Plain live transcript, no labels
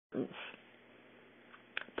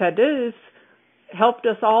Tadeusz helped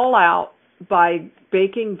us all out by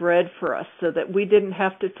baking bread for us so that we didn't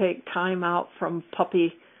have to take time out from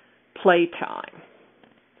puppy playtime.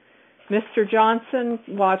 Mr. Johnson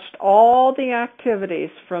watched all the activities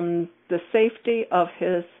from the safety of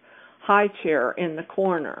his high chair in the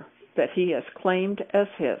corner that he has claimed as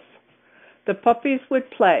his. The puppies would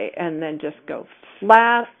play and then just go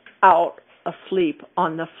flat out asleep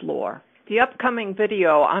on the floor. The upcoming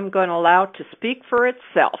video I'm going to allow to speak for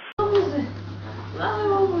itself.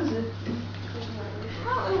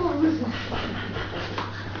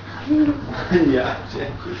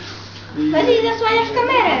 Chodź, zasłaniasz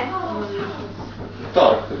kamerę.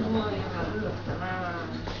 Tak.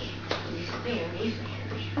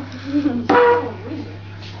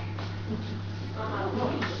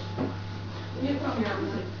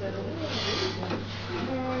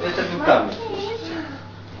 Jestem piłkami.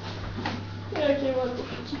 Jakie ładne.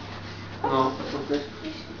 No,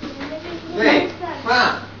 Ej,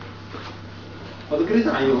 ma!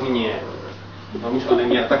 Odgryzają mnie. No już one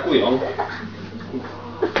mnie atakują.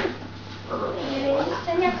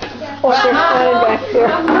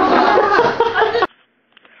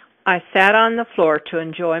 I sat on the floor to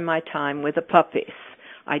enjoy my time with the puppies.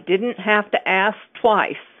 I didn't have to ask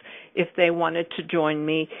twice if they wanted to join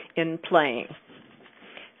me in playing.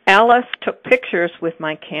 Alice took pictures with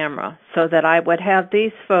my camera so that I would have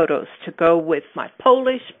these photos to go with my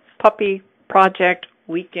Polish Puppy Project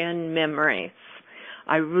weekend memories.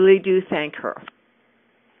 I really do thank her.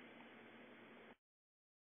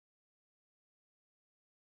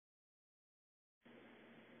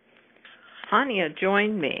 Hania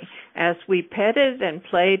joined me as we petted and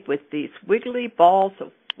played with these wiggly balls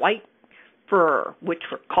of white fur, which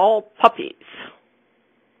were called puppies.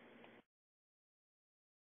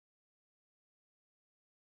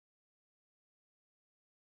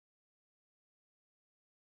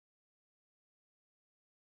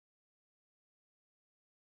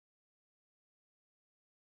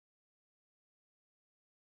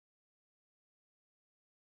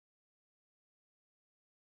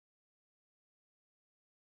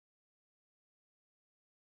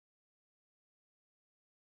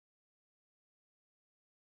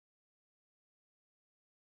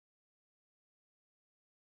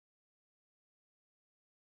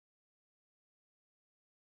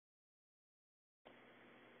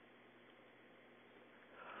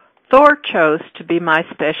 Thor chose to be my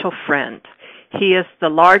special friend. He is the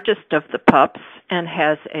largest of the pups and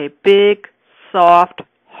has a big, soft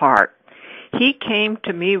heart. He came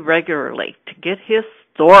to me regularly to get his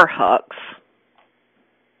Thor hugs.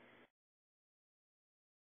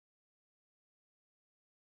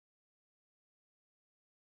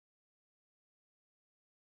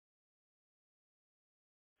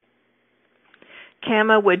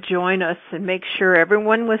 Kama would join us and make sure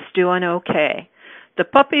everyone was doing okay. The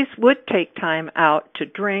puppies would take time out to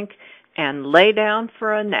drink and lay down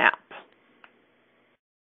for a nap.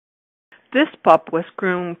 This pup was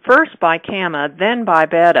groomed first by Kama, then by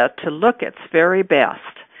Betta to look its very best.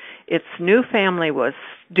 Its new family was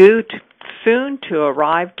due soon to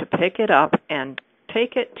arrive to pick it up and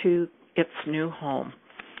take it to its new home.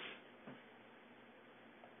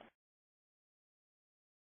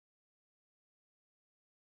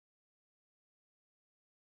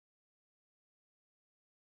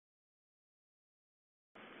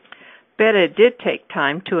 Betta did take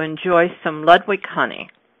time to enjoy some Ludwig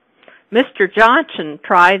honey. Mr. Johnson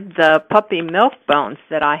tried the puppy milk bones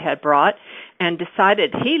that I had brought and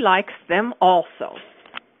decided he likes them also.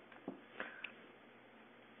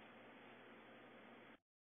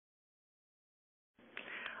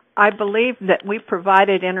 I believe that we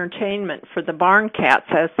provided entertainment for the barn cats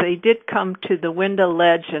as they did come to the window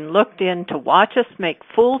ledge and looked in to watch us make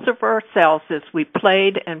fools of ourselves as we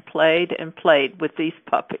played and played and played with these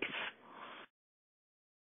puppies.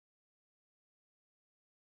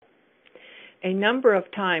 A number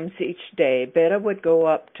of times each day, Betta would go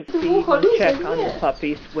up to feed and check on the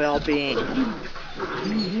puppies' well-being.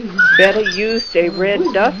 Betta used a red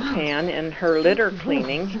dustpan in her litter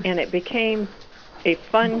cleaning, and it became a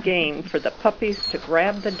fun game for the puppies to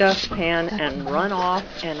grab the dustpan and run off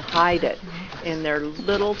and hide it in their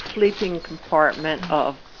little sleeping compartment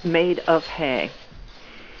made of hay.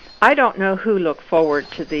 I don't know who looked forward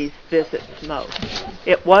to these visits most.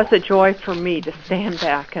 It was a joy for me to stand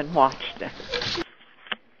back and watch them.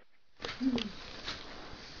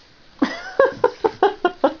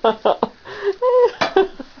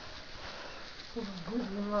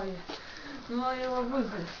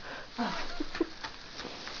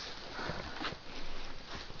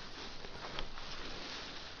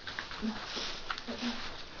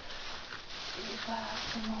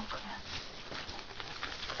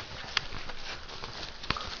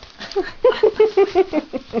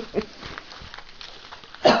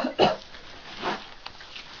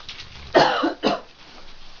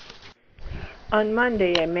 On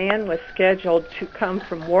Monday, a man was scheduled to come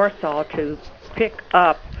from Warsaw to pick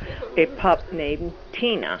up a pup named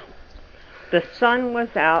Tina. The sun was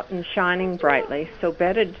out and shining brightly, so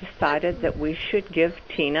Betta decided that we should give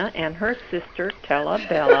Tina and her sister, Tella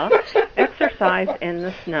Bella, exercise in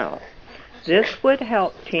the snow. This would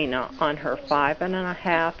help Tina on her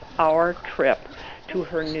 5.5-hour trip to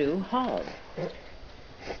her new home.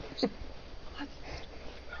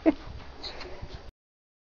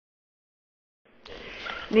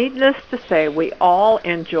 Needless to say, we all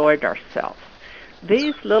enjoyed ourselves.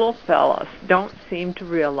 These little fellas don't seem to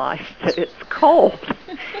realize that it's cold,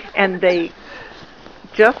 and they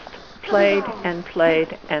just played and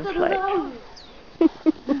played and played.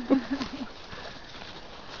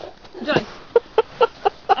 Joyce,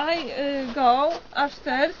 I go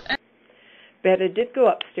upstairs. Betta did go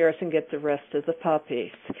upstairs and get the rest of the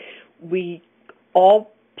puppies. We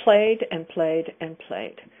all played and played and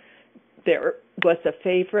played. There was a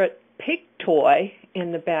favorite pig toy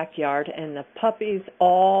in the backyard, and the puppies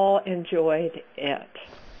all enjoyed it.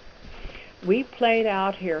 We played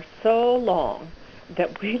out here so long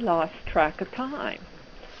that we lost track of time.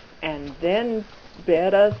 And then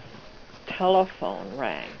Betta's telephone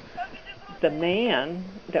rang. The man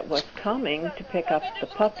that was coming to pick up the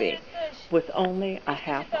puppy was only a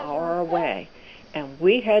half hour away, and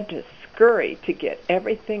we had to scurry to get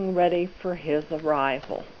everything ready for his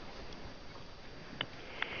arrival.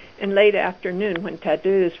 In late afternoon, when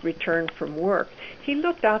Tadeusz returned from work, he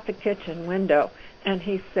looked out the kitchen window and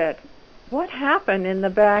he said, "What happened in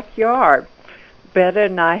the backyard?" Betta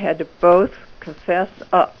and I had to both confess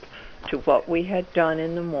up to what we had done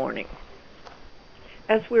in the morning.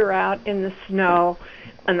 As we were out in the snow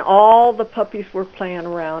and all the puppies were playing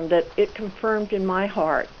around it confirmed in my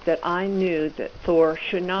heart that I knew that Thor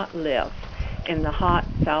should not live in the hot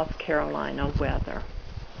South Carolina weather.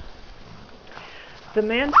 The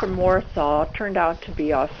man from Warsaw turned out to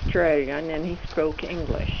be Australian, and he spoke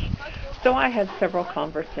English, so I had several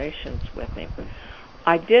conversations with him.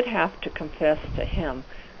 I did have to confess to him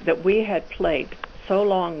that we had played so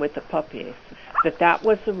long with the puppies that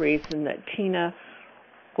was the reason that Tina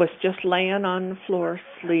was just laying on the floor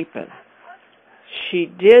sleeping. She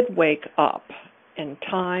did wake up in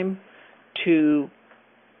time to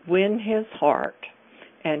win his heart,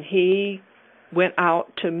 and he went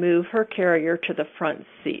out to move her carrier to the front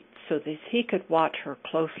seat so that he could watch her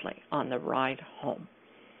closely on the ride home.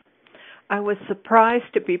 I was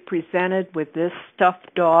surprised to be presented with this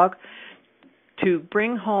stuffed dog to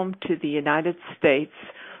bring home to the United States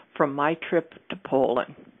from my trip to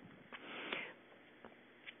Poland.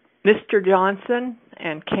 Mr. Johnson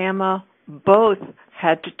and Kama both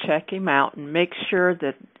had to check him out and make sure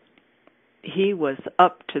that he was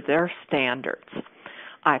up to their standards.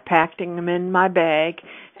 I packed him in my bag,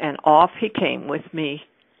 and off he came with me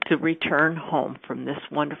to return home from this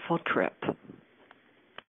wonderful trip.